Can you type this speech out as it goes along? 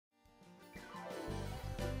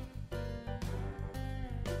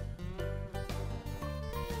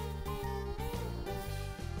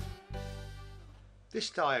This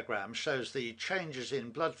diagram shows the changes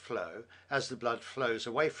in blood flow as the blood flows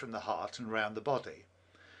away from the heart and around the body.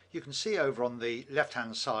 You can see over on the left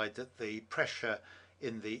hand side that the pressure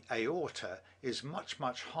in the aorta is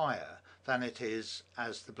much higher than it is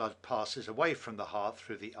as the blood passes away from the heart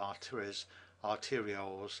through the arteries,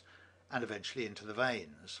 arterioles and eventually into the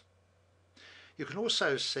veins. You can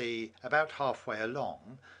also see about halfway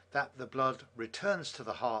along that the blood returns to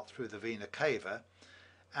the heart through the vena cava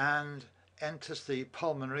and enters the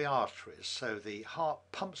pulmonary arteries. So the heart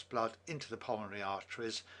pumps blood into the pulmonary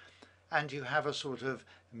arteries and you have a sort of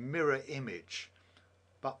mirror image,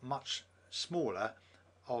 but much smaller,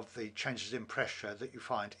 of the changes in pressure that you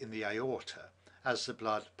find in the aorta as the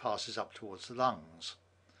blood passes up towards the lungs.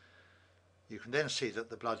 You can then see that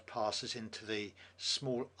the blood passes into the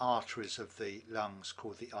small arteries of the lungs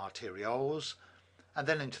called the arterioles, and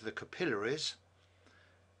then into the capillaries.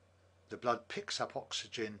 The blood picks up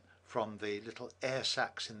oxygen from the little air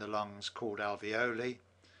sacs in the lungs called alveoli.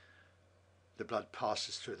 The blood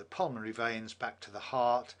passes through the pulmonary veins back to the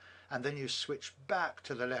heart, and then you switch back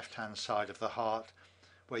to the left hand side of the heart,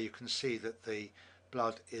 where you can see that the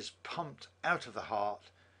blood is pumped out of the heart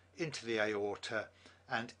into the aorta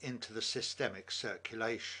and into the systemic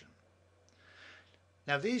circulation.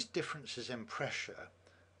 Now, these differences in pressure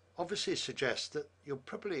obviously suggest that you'll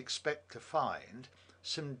probably expect to find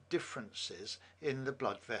some differences in the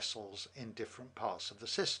blood vessels in different parts of the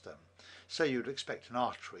system. So you'd expect an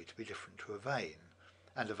artery to be different to a vein,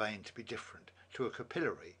 and a vein to be different to a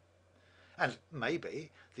capillary. And maybe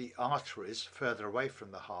the arteries further away from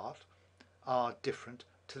the heart are different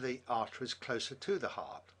to the arteries closer to the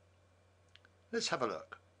heart. Let's have a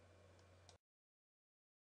look.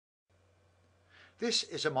 This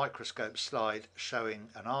is a microscope slide showing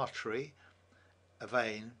an artery, a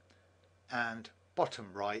vein, and bottom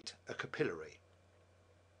right, a capillary.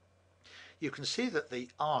 You can see that the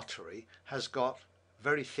artery has got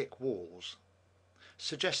very thick walls,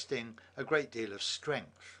 suggesting a great deal of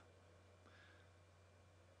strength.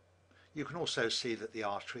 You can also see that the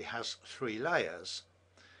artery has three layers.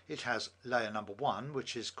 It has layer number 1,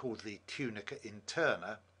 which is called the tunica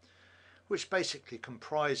interna, which basically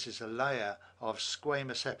comprises a layer of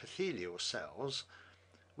squamous epithelial cells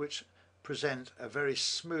which present a very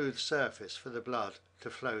smooth surface for the blood to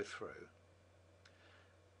flow through.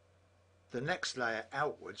 The next layer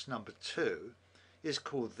outwards, number 2, is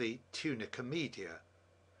called the tunica media,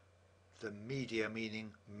 the media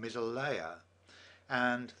meaning middle layer,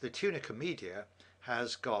 and the tunica media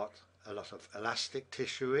has got a lot of elastic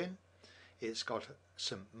tissue in, it's got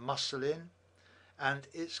some muscle in, and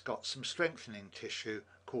it's got some strengthening tissue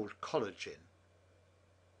called collagen.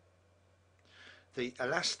 The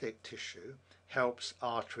elastic tissue helps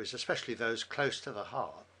arteries, especially those close to the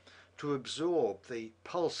heart, to absorb the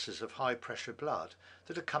pulses of high pressure blood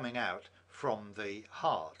that are coming out from the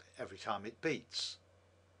heart every time it beats.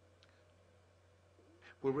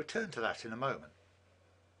 We'll return to that in a moment.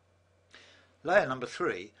 Layer number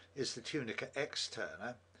 3 is the tunica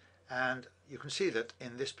externa, and you can see that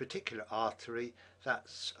in this particular artery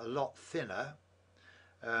that's a lot thinner.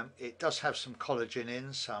 It does have some collagen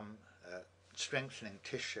in, some strengthening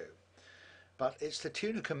tissue, but it's the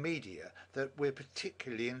tunica media that we're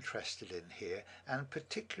particularly interested in here, and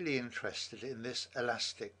particularly interested in this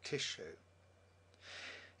elastic tissue.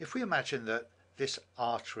 If we imagine that this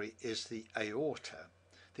artery is the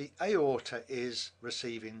aorta is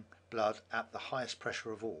receiving blood at the highest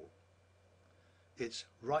pressure of all. It's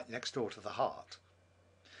right next door to the heart,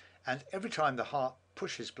 and every time the heart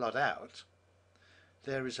pushes blood out,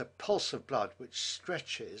 there is a pulse of blood which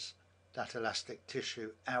stretches that elastic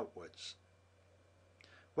tissue outwards.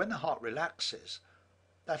 When the heart relaxes,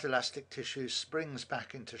 that elastic tissue springs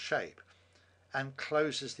back into shape and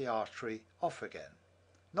closes the artery off again.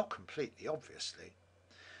 Not completely, obviously,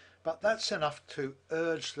 but that's enough to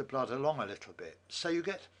urge the blood along a little bit, so you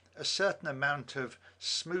get a certain amount of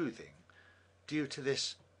smoothing due to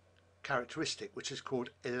this characteristic, which is called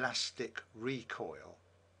elastic recoil.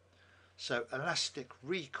 So elastic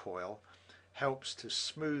recoil helps to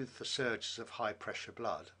smooth the surges of high pressure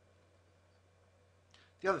blood.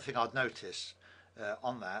 The other thing I'd notice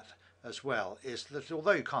on that as well is that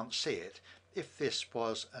although you can't see it, if this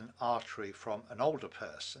was an artery from an older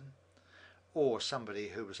person or somebody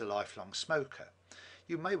who was a lifelong smoker,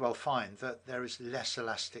 you may well find that there is less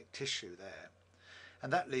elastic tissue there,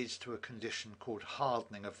 and that leads to a condition called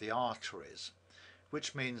hardening of the arteries,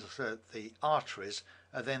 which means that the arteries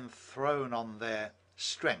are then thrown on their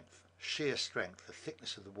strength, shear strength, the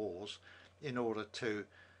thickness of the walls, in order to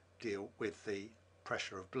deal with the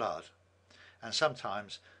pressure of blood. And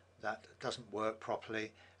sometimes that doesn't work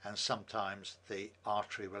properly and sometimes the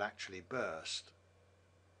artery will actually burst.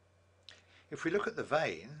 If we look at the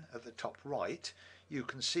vein at the top right, you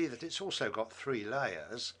can see that it's also got three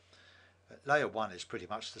layers. Layer 1 is pretty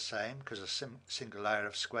much the same because a single layer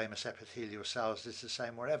of squamous epithelial cells is the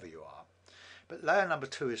same wherever you are. But layer number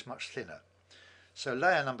 2 is much thinner. So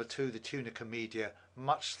layer number 2, the tunica media,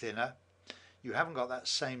 much thinner. You haven't got that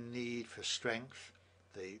same need for strength.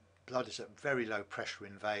 The blood is at very low pressure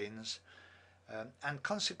in veins, and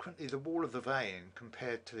consequently the wall of the vein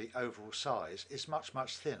compared to the overall size is much,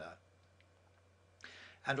 much thinner.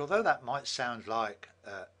 And although that might sound like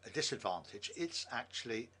a disadvantage, it's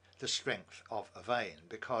actually the strength of a vein,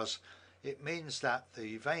 because it means that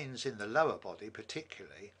the veins in the lower body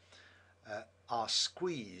particularly are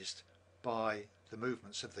squeezed by the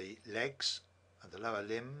movements of the legs and the lower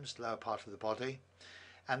limbs, lower part of the body,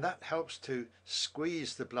 and that helps to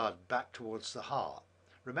squeeze the blood back towards the heart.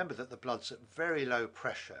 Remember that the blood's at very low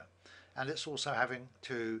pressure, and it's also having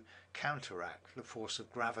to counteract the force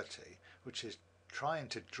of gravity, which is trying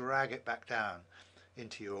to drag it back down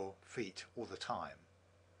into your feet all the time.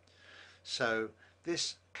 So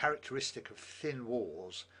this characteristic of thin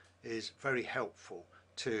walls is very helpful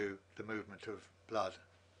to the movement of blood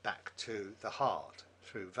back to the heart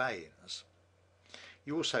through veins.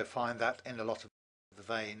 You also find that in a lot of the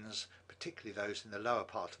veins, particularly those in the lower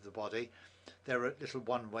part of the body, there are little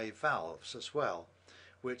one-way valves as well,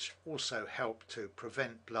 which also help to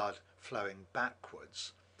prevent blood flowing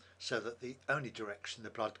backwards, so that the only direction the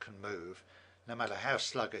blood can move, no matter how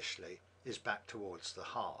sluggishly, is back towards the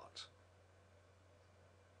heart.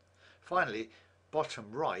 Finally, bottom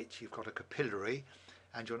right, you've got a capillary,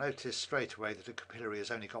 and you'll notice straight away that a capillary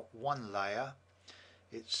has only got one layer.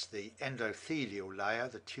 It's the endothelial layer,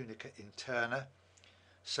 the tunica interna.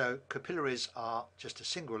 So capillaries are just a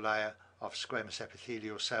single layer of squamous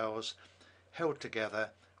epithelial cells held together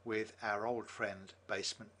with our old friend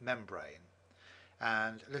basement membrane.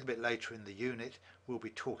 And a little bit later in the unit we'll be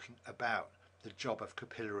talking about the job of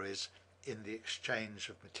capillaries in the exchange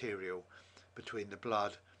of material between the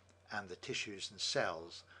blood and the tissues and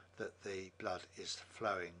cells that the blood is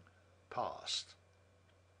flowing past.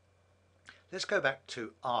 Let's go back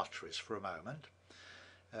to arteries for a moment.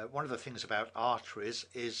 One of the things about arteries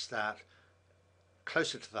is that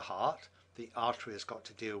closer to the heart, the artery has got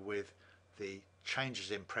to deal with the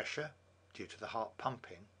changes in pressure due to the heart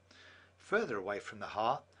pumping. Further away from the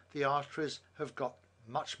heart, the arteries have got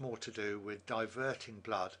much more to do with diverting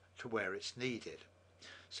blood to where it's needed.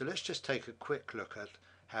 So let's just take a quick look at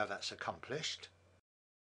how that's accomplished.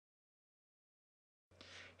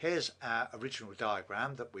 Here's our original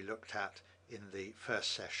diagram that we looked at in the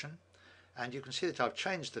first session, and you can see that I've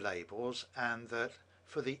changed the labels, and that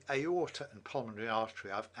for the aorta and pulmonary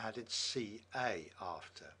artery I've added CA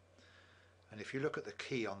after. And if you look at the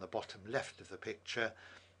key on the bottom left of the picture,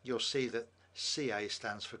 you'll see that CA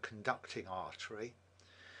stands for conducting artery.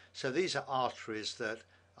 So these are arteries that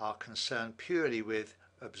are concerned purely with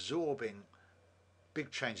absorbing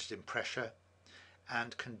big changes in pressure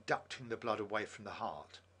and conducting the blood away from the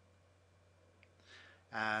heart.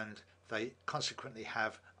 And they consequently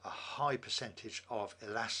have a high percentage of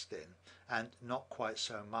elastin and not quite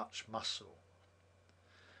so much muscle.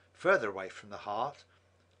 Further away from the heart,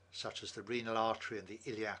 such as the renal artery and the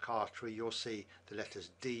iliac artery, you'll see the letters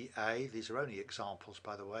DA. These are only examples,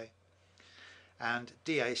 by the way. And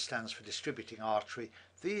DA stands for distributing artery.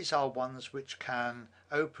 These are ones which can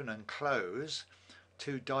open and close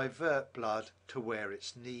to divert blood to where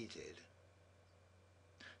it's needed.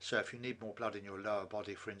 So if you need more blood in your lower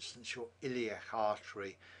body, for instance, your iliac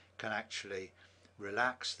artery can actually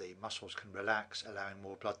relax, the muscles can relax, allowing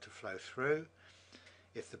more blood to flow through.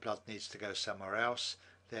 If the blood needs to go somewhere else,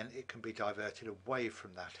 then it can be diverted away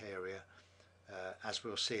from that area, as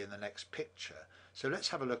we'll see in the next picture. So let's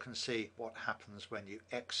have a look and see what happens when you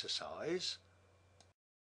exercise.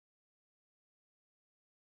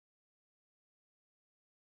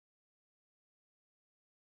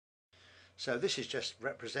 So this is just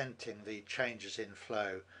representing the changes in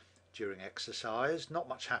flow during exercise. Not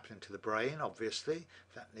much happening to the brain, obviously.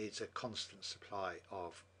 That needs a constant supply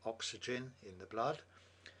of oxygen in the blood.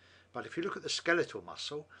 But if you look at the skeletal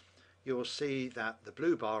muscle, you'll see that the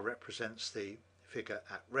blue bar represents the figure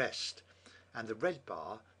at rest, and the red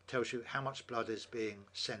bar tells you how much blood is being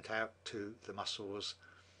sent out to the muscles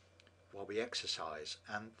while we exercise,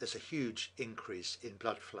 and there's a huge increase in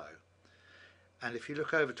blood flow. And if you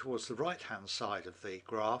look over towards the right hand side of the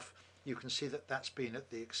graph, you can see that that's been at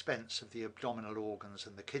the expense of the abdominal organs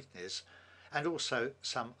and the kidneys, and also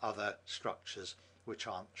some other structures which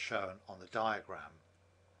aren't shown on the diagram.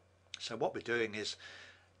 So what we're doing is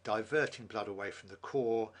diverting blood away from the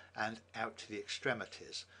core and out to the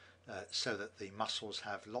extremities, so that the muscles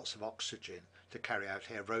have lots of oxygen to carry out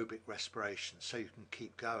aerobic respiration so you can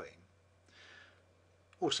keep going.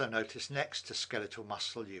 Also notice next to skeletal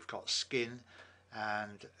muscle you've got skin,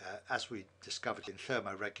 and as we discovered in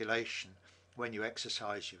thermoregulation, when you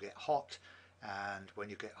exercise you get hot, and when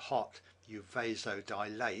you get hot you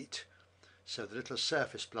vasodilate, so the little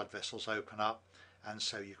surface blood vessels open up, and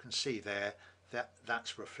so you can see there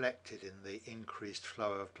that's reflected in the increased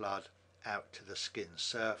flow of blood out to the skin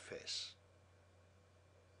surface.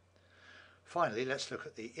 Finally, let's look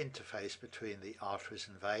at the interface between the arteries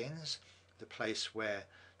and veins, the place where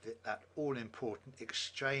that all-important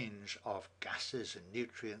exchange of gases and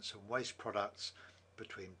nutrients and waste products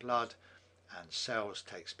between blood and cells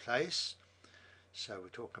takes place. So we're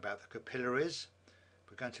talking about the capillaries.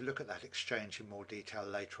 We're going to look at that exchange in more detail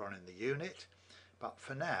later on in the unit, but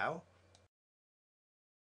for now,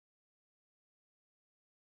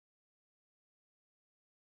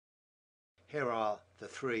 here are the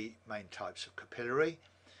three main types of capillary.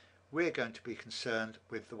 We're going to be concerned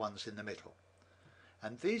with the ones in the middle.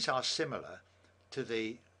 And these are similar to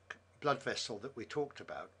the blood vessel that we talked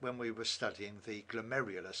about when we were studying the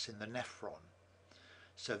glomerulus in the nephron.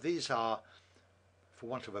 So these are, for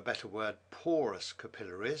want of a better word, porous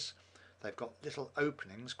capillaries. They've got little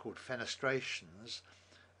openings called fenestrations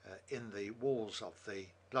in the walls of the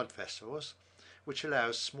blood vessels, which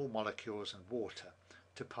allows small molecules and water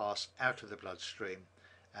to pass out of the bloodstream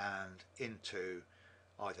and into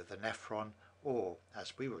either the nephron or,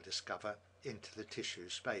 as we will discover, into the tissue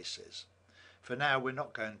spaces. For now, we're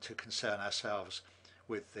not going to concern ourselves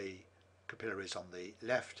with the capillaries on the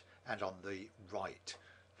left and on the right.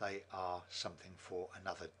 They are something for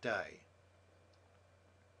another day.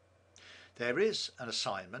 There is an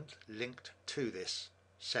assignment linked to this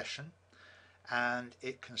session, and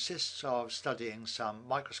it consists of studying some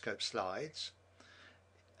microscope slides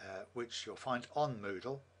which you'll find on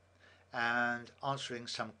Moodle, and answering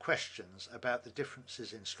some questions about the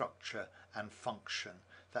differences in structure and function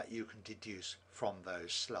that you can deduce from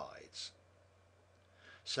those slides.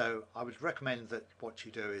 So I would recommend that what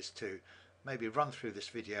you do is to maybe run through this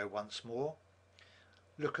video once more,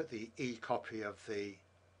 look at the e-copy of the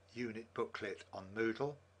unit booklet on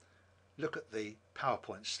Moodle, look at the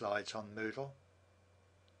PowerPoint slides on Moodle,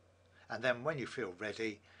 and then when you feel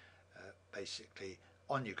ready, basically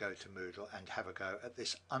on you go to Moodle and have a go at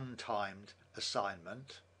this untimed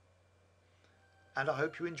assignment, and I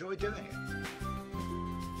hope you enjoy doing it.